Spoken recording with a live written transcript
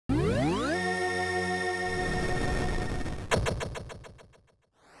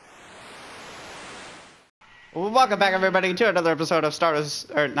Welcome back, everybody, to another episode of Star Wars,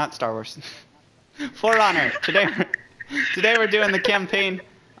 or not Star Wars, For Honor. Today we're doing the campaign.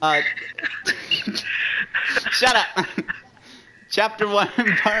 Shut up. Chapter 1,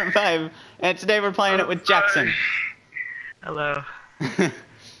 Part 5, and today we're playing it with Jackson. Hello.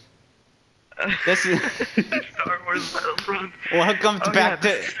 This is Star Wars Battlefront. Welcome back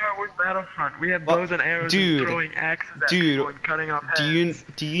to Star Wars Battlefront. We have bows and arrows and throwing axes at people and cutting off heads.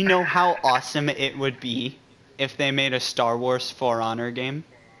 Do you know how awesome it would be if they made a Star Wars For Honor game?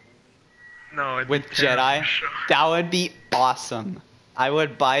 No, it'd with be terrible, Jedi? sure. That would be awesome. I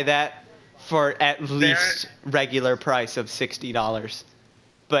would buy that for at least regular price of $60,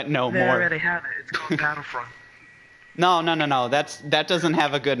 but no They more. already have it. It's called Battlefront. No. That doesn't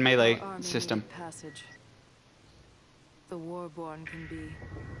have a good melee system. Passage. The Warborn can be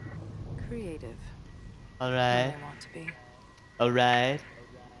creative. All right. When they want to be. All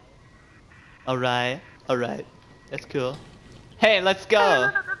right. That's cool. Hey, let's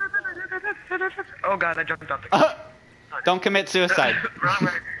go. Oh god, I jumped off the cliff. Don't commit suicide. Wrong way.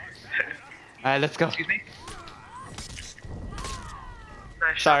 All right, let's go. Excuse me?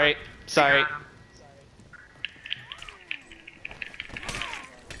 Nice Sorry. shot. You got him.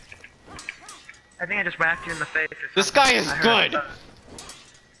 I think I just whacked you in the face or something. This guy is I heard good. that.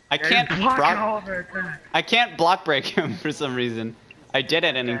 I can't He's blocking block. all of our attacks. I can't block break him for some reason. I did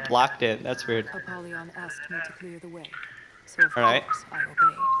it and he blocked it. That's weird. Apollyon asked me to clear the way. So of All right. course I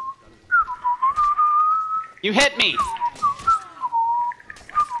obeyed. You hit me.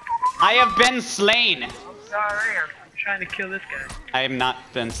 I have been slain. I'm sorry, I'm trying to kill this guy. I have not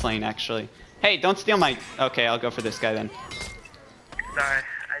been slain, actually. Hey, don't steal my... Okay, I'll go for this guy then. Sorry,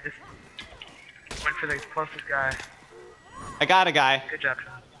 I just went for the closest guy. I got a guy. Good job,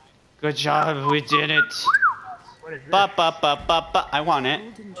 Sean. Good job, we did it. What is this? Ba. I want it.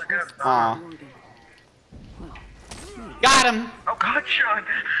 Golden Look trust up. Aw. rewarded. Well, Got him. Oh god, Sean!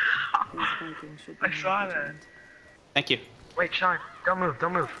 these Vikings should be I saw more that. vigilant. Thank you. Wait, Sean, don't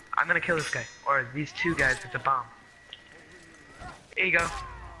move. I'm gonna kill this guy. Or these two guys with the bomb. Here you go.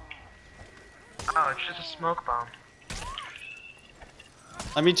 Oh, it's just a smoke bomb.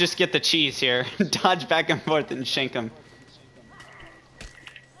 Let me just get the cheese here. Dodge back and forth and shank him.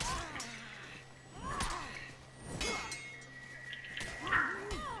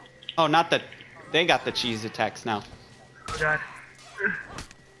 Oh, not the... They got the cheese attacks now. Oh god.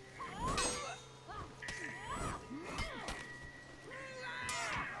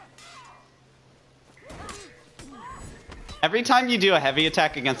 Every time you do a heavy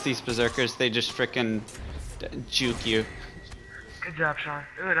attack against these berserkers, they just frickin' juke you. Good job, Sean.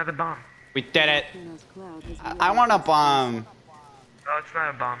 Ooh, another bomb. We did it. Thanos' cloud has I want a bomb. Oh, it's not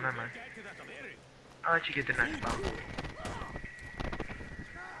a bomb, never mind. I'll let you get the next bomb.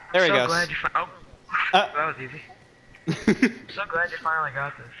 There he So goes. glad you oh, that was easy. I'm so glad you finally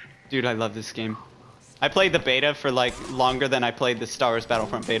got this. Dude, I love this game. I played the beta for like longer than I played the Star Wars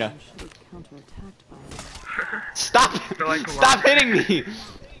Battlefront beta. should have counterattacked by now. Stop! For like a Stop while. hitting me!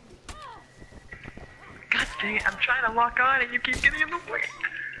 God dang it, I'm trying to lock on and you keep getting in the way.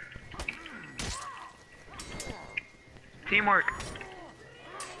 Teamwork.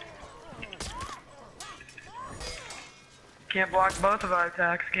 Can't block both of our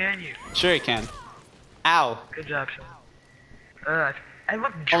attacks, can you? Sure you can. Ow. Good job, Sean. I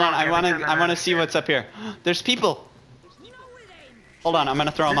look drunk Hold on, every time I wanna see what's up here. There's people. Hold on, I'm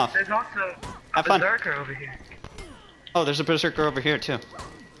gonna throw them off. There's also a Have fun. berserker over here. Oh, there's a berserker over here too.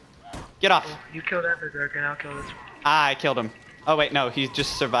 Get off. You kill that berserker and I'll kill this one. Ah, I killed him. Oh wait, no, he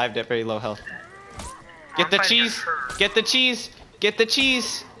just survived at very low health. Get I'm the fighting cheese! her. Get the cheese! Get the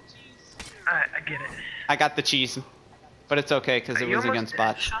cheese! Alright, I get it. I got the cheese. But it's okay, because Are it you was almost against dead,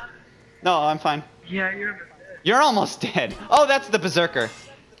 bots. Sean? No, I'm fine. Yeah, you're almost dead. You're almost dead. Oh, that's the berserker.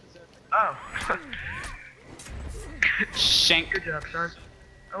 Oh. Shank. Good job, son.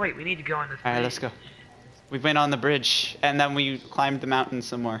 Oh wait, we need to go on this. Alright, let's go. We went on the bridge, and then we climbed the mountain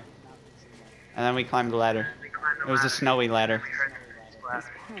some more. And then we climbed the ladder. We climbed the It was a ladder. snowy ladder. We heard the splash.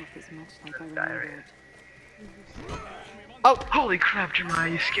 This path is much like I Diarrhea. remembered. Oh! Holy crap, Jeremiah,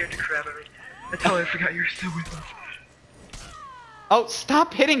 you scared the crap out of me. I totally forgot you were still with us. Oh,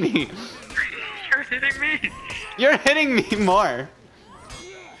 stop hitting me! You're hitting me! You're hitting me more!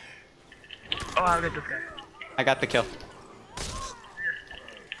 Oh, I'll get this guy. I got the kill.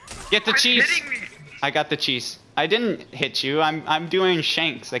 Get the Quit cheese! hitting me! I got the cheese. I didn't hit you. I'm doing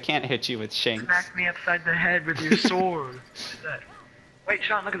shanks. I can't hit you with shanks. Smack me upside the head with your sword. What is that? Wait,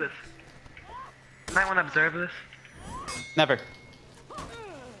 Sean, look at this. You might want to observe this. Never.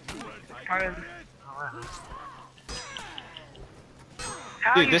 Part of... Oh, wow.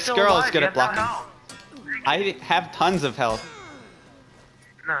 How are Dude, you this still girl is alive? good You at have no blocking. health. Dang I have tons of health.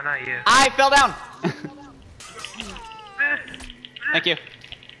 No, not you. I fell down! Thank you.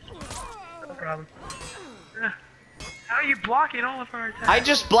 No problem. How are you blocking all of our attacks? I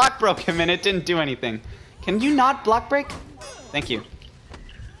just block broke him and it didn't do anything. Can you not block break? Thank you.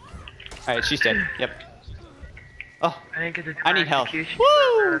 Alright, she's dead. Yep. Oh, I didn't get to do I my need health. execution.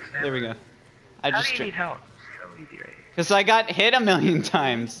 Woo! There we go. I How just do you need help? So easy, right? because I got hit a million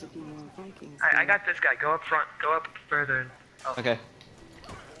times. Vikings. I got this guy. Go up front. Go up further. Oh. Okay,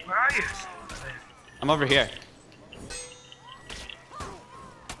 Where are you? I'm over here.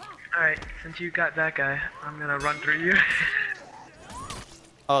 Alright, since you got that guy, I'm gonna run through you.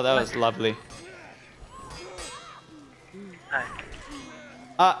 Oh, that was lovely. Hi.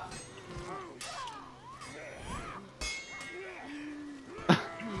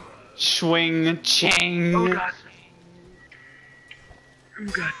 Swing, chang. Oh god. Oh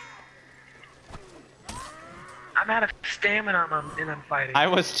god. I'm out of stamina and I'm fighting. I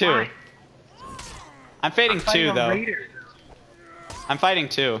was too. Why? I'm fighting fighting two a though. raider. I'm fighting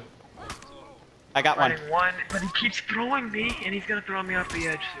two. I got one. Fighting one, but he keeps throwing me, and he's gonna throw me off the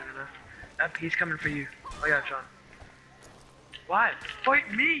edge soon enough. He's coming for you. Oh yeah, Sean. Why?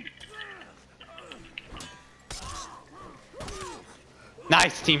 Fight me!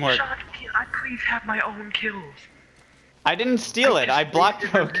 Nice teamwork. Sean, can I please have my own kills? I didn't steal I it. I just block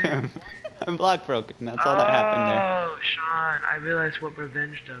wasted broke revenge. him. I block broke him. That's all that happened there. Oh, Sean, I realize what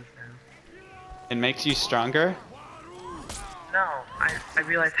revenge does now. It makes you stronger. No, I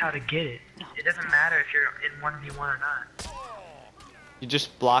realized how to get it. It doesn't matter if you're in 1v1 or not. You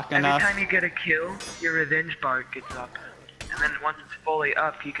just block Every enough. time you get a kill, your revenge bar gets up. And then once it's fully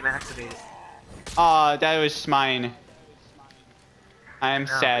up, you can activate it. Aw, that was mine. I am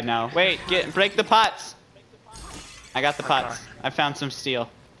No. sad now. Wait, break the pots. I got the Oh, pots. God. I found some steel.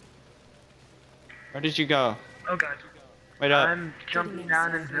 Where did you go? Oh god. Wait up. I'm jumping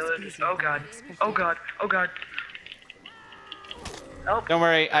down in village. Oh god. Oh god. Oh god. Help. Don't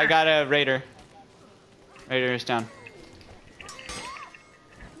worry, I got a raider. Raider is down.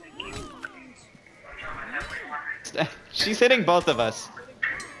 She's hitting both of us.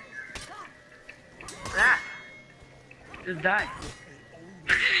 Ah. Just die.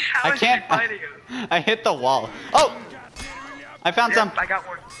 How I is she can't. fighting you? I hit the wall. Oh! I found some. Yep, I got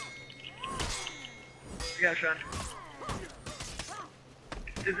one. Yeah, Sean.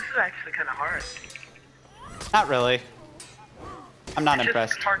 Dude, this is actually kind of hard. Not really. I'm not It's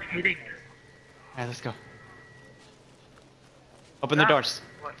impressed. just hard hitting. Alright, let's go. Open the Ah, doors.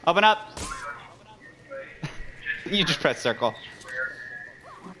 what? Open up. You just press circle.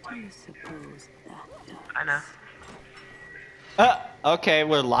 What do you suppose that does? I know. Okay,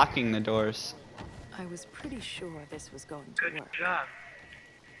 we're locking the doors. I was pretty sure this was going to Good work. job.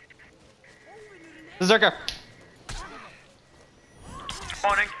 Berserker!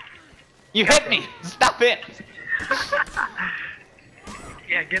 Morning. You hit me! Stop it!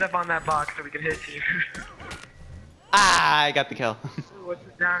 Yeah, get up on that box so we can hit you. Ah, I got the kill. What's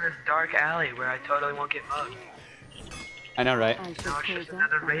down this dark alley where I totally won't get mugged? I know, right? I should No, it's pull just that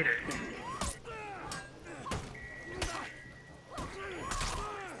another off. raider.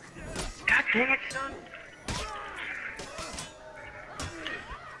 God dang it, son!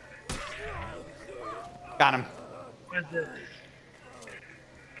 Got him. What is this?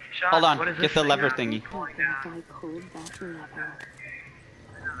 Sean, Hold on, what is get this the thing lever on? thingy. Pulling If I down. pulled that lever.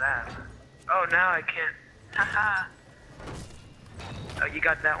 I know that. Oh, now I can't. Haha. Oh, you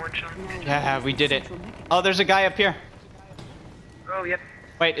got that one, Sean? Yeah, we did it. Oh, there's a guy up here. Oh, yep.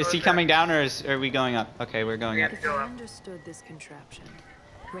 Wait, is Go he up coming down or are we going up? Okay, we're going Yeah. up. If Go I up. understood this contraption,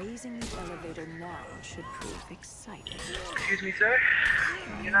 raising the elevator now should prove exciting. Excuse me, sir?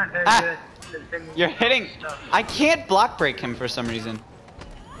 You're not very Ah! good. at this thing. You're hitting. Stuff. I can't block break him for some reason.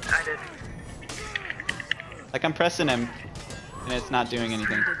 I did. Like I'm pressing him, and it's not doing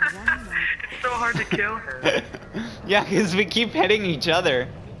anything. Did one night It's so hard to kill her. Yeah, because we keep hitting each other.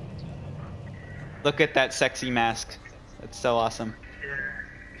 Look at that sexy mask. That's so awesome. Yeah.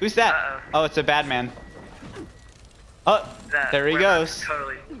 Who's that? Uh-oh. Oh, it's a bad man. Oh, That there he we're goes.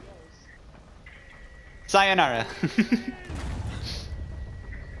 Totally. Sayonara.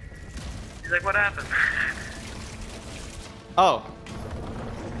 He's like, what happened? Oh.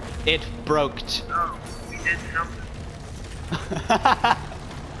 It broked. Oh, we did something.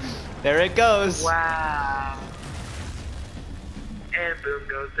 There it goes. Wow. And boom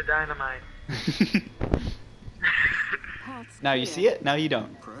goes the dynamite. paths Now you clear. see it? Now you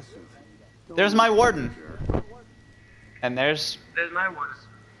don't. There's my warden. And there's There's my one.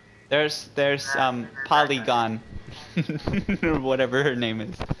 Polygon. Or whatever her name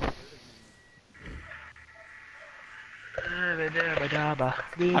is.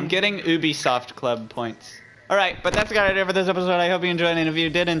 I'm getting Ubisoft Club points. Alright, but that's got it for this episode. I hope you enjoyed, and if you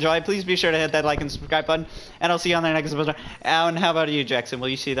did enjoy, please be sure to hit that like and subscribe button, and I'll see you on the next episode. And how about you, Jackson? Will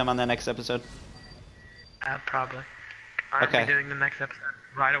you see them on the next episode? Probably. Aren't Okay. we doing the next episode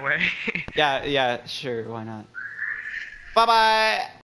right away? Yeah, sure, why not? Bye-bye!